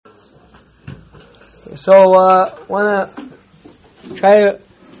So want to try to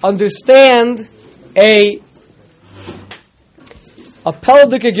understand a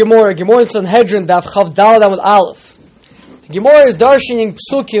Peladika Gemara in Sanhedrin Daf Chav Daled Amud Aleph. The Gemara is darshaning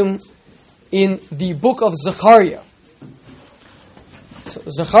psukim in the book of Zechariah. So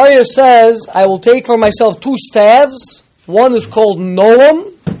Zechariah says, I will take for myself two staves. One is called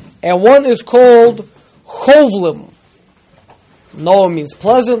Noam, and one is called Chovlim. Noam means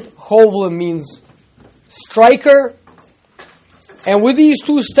pleasant, Chovlim means striker. And with these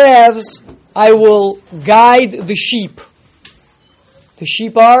two staves, I will guide the sheep. The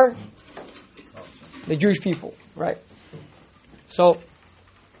sheep are the Jewish people, right? So,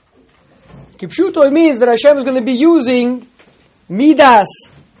 Kipshuto, it means that Hashem is going to be using Midas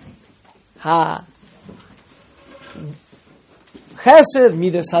Ha Chesed,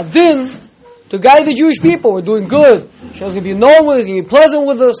 Midas Hadin, to guide the Jewish people. We're doing good. Hashem's going to be known with us, He's going to be pleasant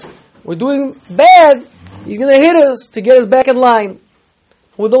with us. We're doing bad. He's going to hit us to get us back in line.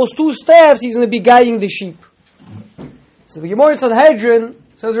 With those two staffs, He's going to be guiding the sheep. So the Gemara in Sanhedrin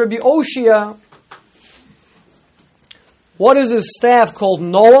says, Rabbi Oshia, what is this staff called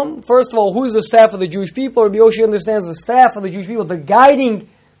Noam? First of all, who is the staff of the Jewish people? Rabbi Oshia understands the staff of the Jewish people, the guiding,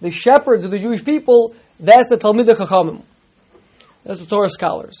 the shepherds of the Jewish people, that's the Talmidei Chachamim. That's the Torah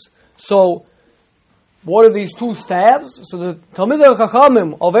scholars. So, what are these two staffs? So the Talmidei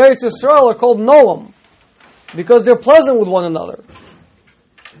Chachamim of Eretz Yisrael are called Noam, because they're pleasant with one another.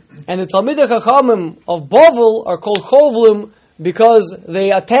 And the Talmidei Chachamim of Bavel are called Chovlim because they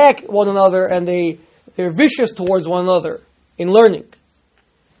attack one another and they're vicious towards one another in learning.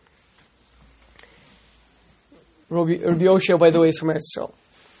 Rabbi Oshia, by the way, is from Eretz Yisrael.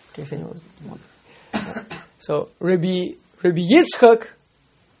 In case anyone wants. So Rabbi Yitzchak,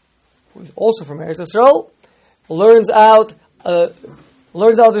 who is also from Eretz Yisrael, learns out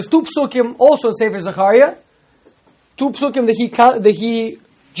there's two psukim also in Sefer Zechariah. Two psukim that he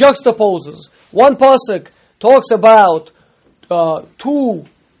juxtaposes. One pasuk talks about two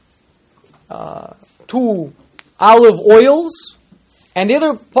olive oils, and the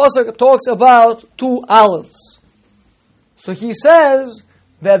other pasuk talks about two olives. So he says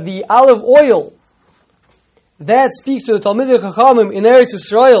that the olive oil that speaks to the Talmidei Chachamim in Eretz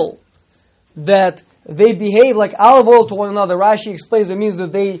Yisrael, that they behave like olive oil to one another. Rashi explains it means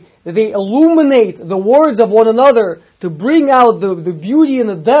that they illuminate the words of one another to bring out the beauty and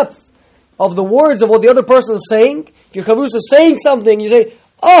the depth of the words of what the other person is saying. If your chavrusa is saying something, you say,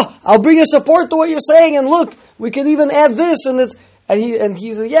 "Oh, I'll bring a support to what you're saying, and look, we can even add this." And he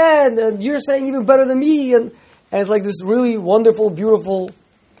says, "Yeah, and you're saying even better than me." And it's like this really wonderful, beautiful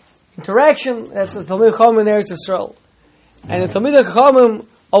interaction. That's the Talmidei Chachamim in Eretz Yisrael, and the Talmidei Chachamim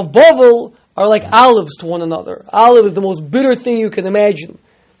of Bavel are like olives to one another. Olive is the most bitter thing you can imagine.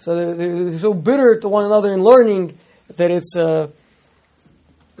 So they're so bitter to one another in learning that it's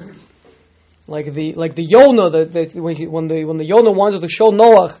like the Yonah that when the Yonah wanted to show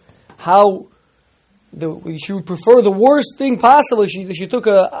Noach how she would prefer the worst thing possible. She took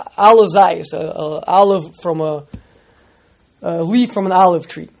a olive zayis, a olive from a leaf from an olive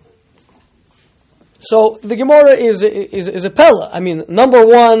tree. So the Gemara is a pella. I mean, number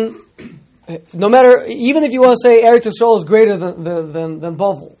one, no matter, even if you want to say Eretz Yisrael is greater than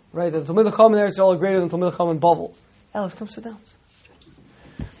Bavel, right? The Talmidei Chachamim in Eretz Yisrael are greater than Talmidei Chachamim in Bavel. Alex, come sit down.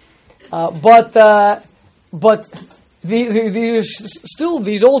 But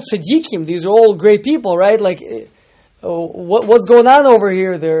these old tzaddikim, these are all great people, right? Like, what's going on over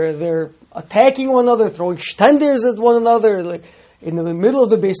here? They're attacking one another, throwing shtenders at one another, like in the middle of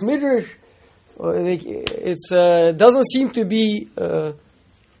the Beis Midrash. It doesn't seem to be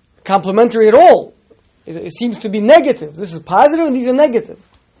complementary at all. It seems to be negative. This is positive, and these are negative.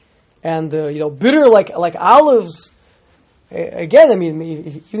 And bitter like olives. Again, I mean,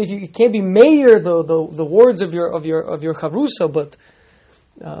 even if you can't be mayor the words of your chavrusa, but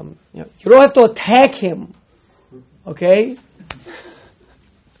you don't have to attack him. Okay,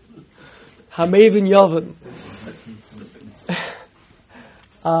 Hamevin Yavin.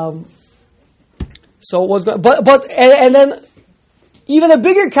 So what's going? But then even a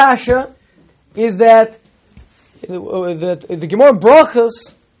bigger kasha is that the Gemara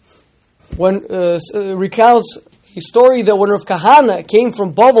Brachos when recounts a story that when Rav Kahana came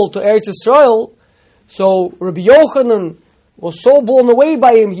from Bavel to Eretz Yisrael, so Rabbi Yochanan was so blown away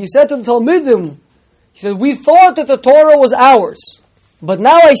by him, he said to the Talmidim, he said, "We thought that the Torah was ours, but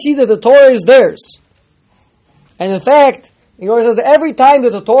now I see that the Torah is theirs." And in fact, the Gemara says that every time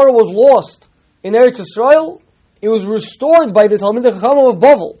that the Torah was lost in Eretz Yisrael, it was restored by the Talmidei Chachamim of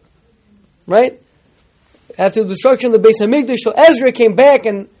Bavel, right? After the destruction of the Beis Hamikdash, so Ezra came back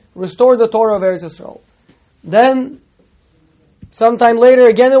and restored the Torah of Eretz Yisrael. Then, sometime later,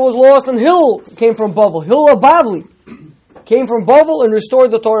 again it was lost, and Hillel came from Bavel. Hillel Bavli came from Bavel and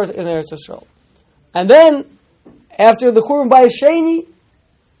restored the Torah in Eretz Yisrael. And then, after the Churban Bayis Sheni,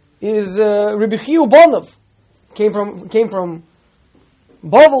 is Rabbi Chiyu Bonov came from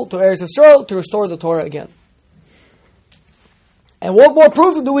Bavel to Eretz Yisrael to restore the Torah again. And what more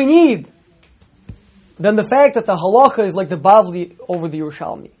proof do we need than the fact that the halacha is like the Bavli over the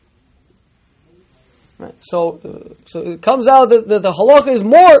Yerushalmi? Right. So it comes out that the halacha is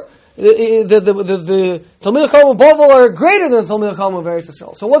more, the Talmidei Chacham of Bavel are greater than the Talmidei Chacham of Eretz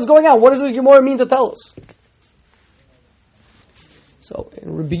Yisrael. So what's going on? What does this Gemara mean to tell us? So,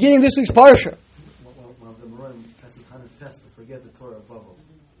 in beginning this week's parsha, One of the Morim tested fast to forget the Torah of Bavel.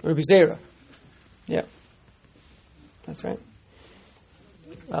 Rabbi Zera. Yeah. That's right.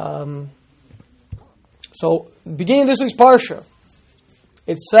 So, beginning this week's parsha,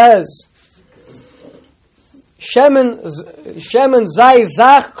 it says, Shemen zay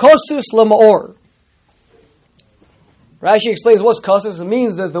zach kosus lamaor. Rashi explains what's kosus. It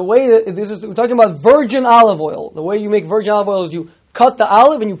means that the way that we're talking about virgin olive oil. The way you make virgin olive oil is you cut the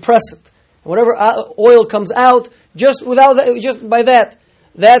olive and you press it. And whatever oil comes out, just by that,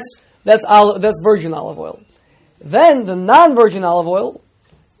 that's virgin olive oil. Then the non-virgin olive oil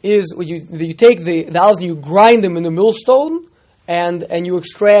is when you take the olives and you grind them in the millstone and you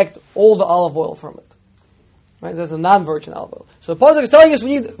extract all the olive oil from it. Right? That's a non-virgin olive oil. So the pasuk is telling us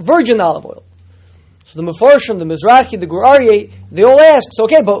we need virgin olive oil. So the Mefarshim, the Mizrahi, the Gur Aryeh, they all ask,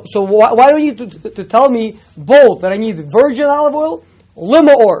 why do you need to tell me both, that I need virgin olive oil,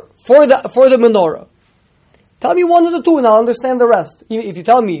 limaor, for the menorah? Tell me one of the two and I'll understand the rest. If you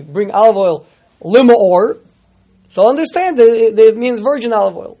tell me, bring olive oil, limaor, so I'll understand that it means virgin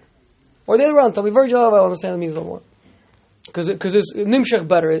olive oil. Or the other way around, tell me virgin olive oil, I'll understand it means no more. Because it's nimshach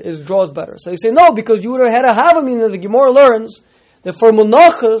better, it draws better. So they say, no, because you would have had a havamina that the Gemara learns that for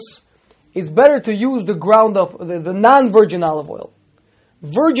monachas, it's better to use the ground up, the non-virgin olive oil.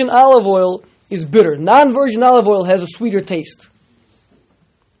 Virgin olive oil is bitter. Non-virgin olive oil has a sweeter taste.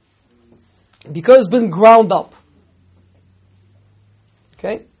 Because it's been ground up.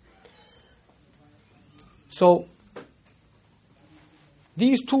 Okay? So,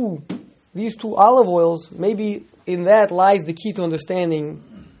 these two olive oils, maybe in that lies the key to understanding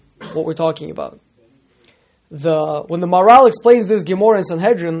what we're talking about. When the Maharal explains this Gemara in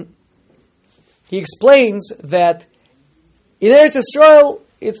Sanhedrin, he explains that in Eretz Yisrael,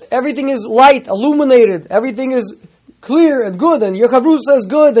 everything is light, illuminated, everything is clear and good, and Yochavrus says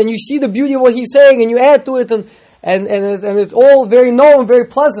good, and you see the beauty of what he's saying, and you add to it, and it's all very known, very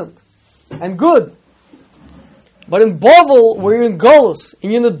pleasant, and good. But in Bavel, where you're in Golus,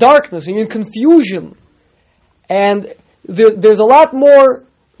 and you're in the darkness, and you're in confusion, and there's a lot more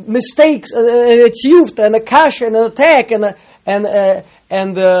mistakes, and a tiyuft, and a kash, and an attack,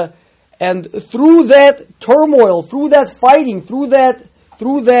 and through that turmoil, through that fighting, through that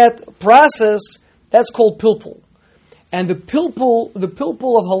process, that's called pilpul. And the pilpul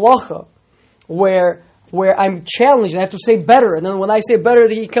of halacha, where I'm challenged and I have to say better, and then when I say better,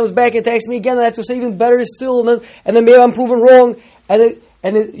 he comes back and attacks me again, and I have to say even better still, and then maybe I'm proven wrong,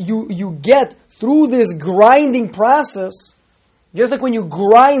 you get through this grinding process, just like when you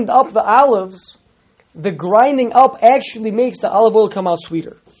grind up the olives, the grinding up actually makes the olive oil come out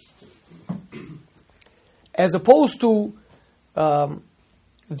sweeter. As opposed to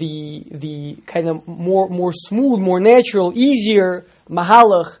the kind of more smooth, more natural, easier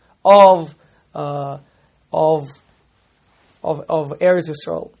mahalach of Eretz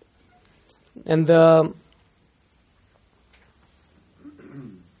Yisrael. And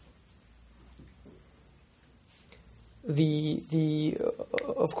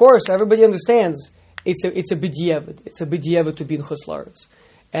of course everybody understands it's a b'diavad. It's a b'diavad to be in Chutz La'aretz.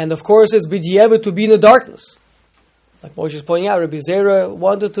 And of course, it's b'diavad to be in the darkness. Like Moshe is pointing out, Rabbi Zera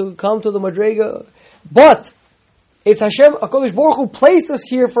wanted to come to the Madrega. But it's Hashem, HaKadosh Baruch Hu placed us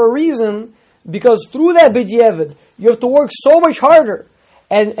here for a reason, because through that b'diavad, you have to work so much harder.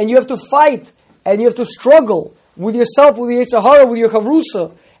 And you have to fight, and you have to struggle with yourself, with your Yetzer Hara, with your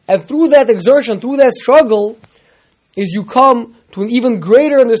Chavrusa. And through that exertion, through that struggle, is you come to an even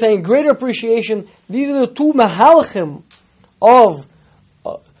greater understanding, greater appreciation. These are the two mahalchim of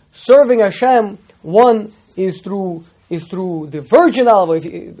serving Hashem. One is through the virgin olive oil,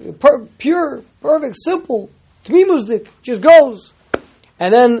 pure, perfect, simple, tmimuzdik, just goes,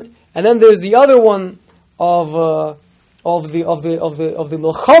 and then there's the other one of the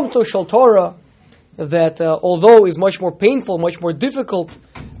milchamto shel Torah, that although is much more painful, much more difficult,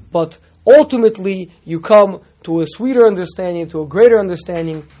 but ultimately you come to a sweeter understanding, to a greater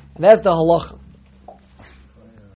understanding, And that's the halacha.